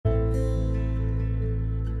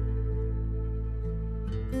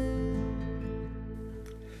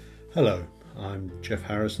Hello, I'm Jeff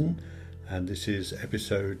Harrison, and this is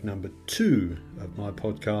episode number 2 of my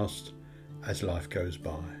podcast, As Life Goes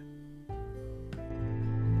By.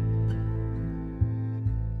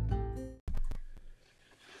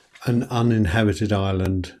 An uninhabited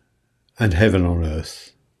island and heaven on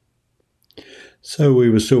earth. So we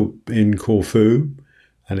were still in Corfu,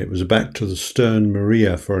 and it was back to the stern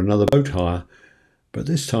Maria for another boat hire, but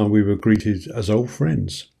this time we were greeted as old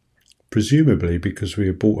friends. Presumably because we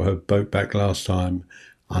had brought her boat back last time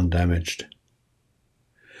undamaged.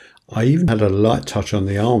 I even had a light touch on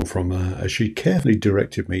the arm from her as she carefully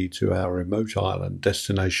directed me to our remote island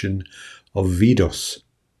destination of Vidos.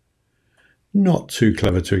 Not too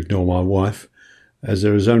clever to ignore my wife, as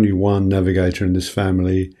there is only one navigator in this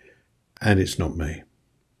family, and it's not me.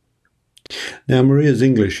 Now, Maria's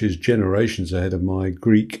English is generations ahead of my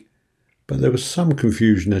Greek, but there was some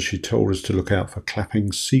confusion as she told us to look out for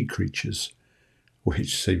clapping sea creatures,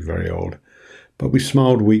 which seemed very odd, but we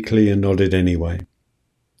smiled weakly and nodded anyway.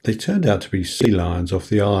 They turned out to be sea lions off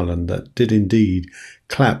the island that did indeed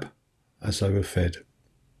clap as they were fed.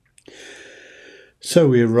 So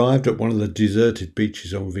we arrived at one of the deserted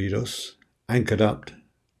beaches on Vidos, anchored up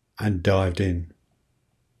and dived in.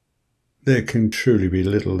 There can truly be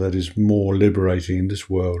little that is more liberating in this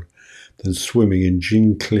world than swimming in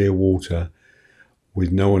gin-clear water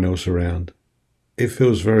with no one else around. It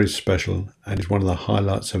feels very special and is one of the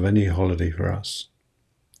highlights of any holiday for us.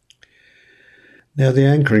 Now, the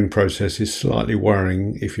anchoring process is slightly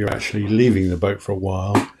worrying if you're actually leaving the boat for a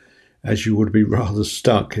while, as you would be rather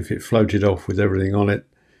stuck if it floated off with everything on it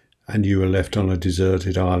and you were left on a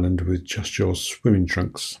deserted island with just your swimming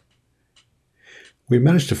trunks. We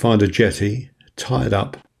managed to find a jetty, tied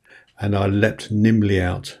up, and I leapt nimbly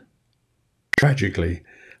out. Tragically,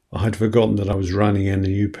 I had forgotten that I was running in a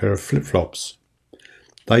new pair of flip-flops.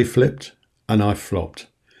 They flipped and I flopped,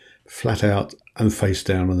 flat out and face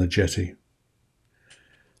down on the jetty.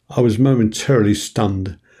 I was momentarily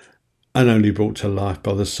stunned and only brought to life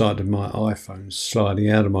by the sight of my iPhone sliding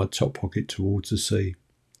out of my top pocket towards the sea.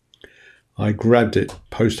 I grabbed it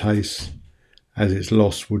post-haste, as its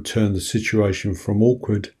loss would turn the situation from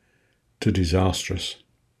awkward to disastrous.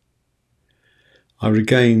 I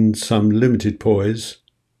regained some limited poise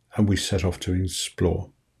and we set off to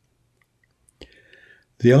explore.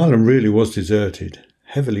 The island really was deserted,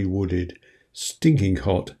 heavily wooded, stinking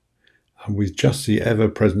hot, and with just the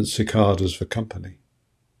ever-present cicadas for company.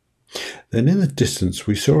 Then in the distance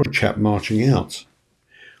we saw a chap marching out.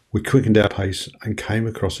 We quickened our pace and came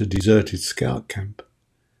across a deserted scout camp,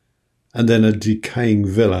 and then a decaying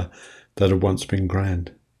villa that had once been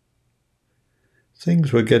grand.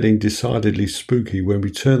 Things were getting decidedly spooky when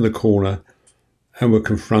we turned the corner and were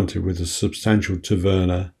confronted with a substantial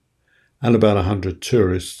taverna and about 100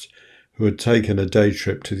 tourists who had taken a day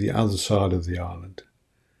trip to the other side of the island.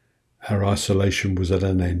 Our isolation was at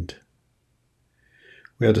an end.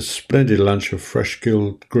 We had a splendid lunch of fresh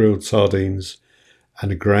grilled sardines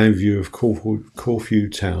and a grand view of Corfu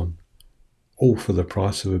town, all for the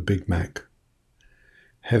price of a Big Mac.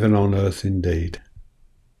 Heaven on earth indeed.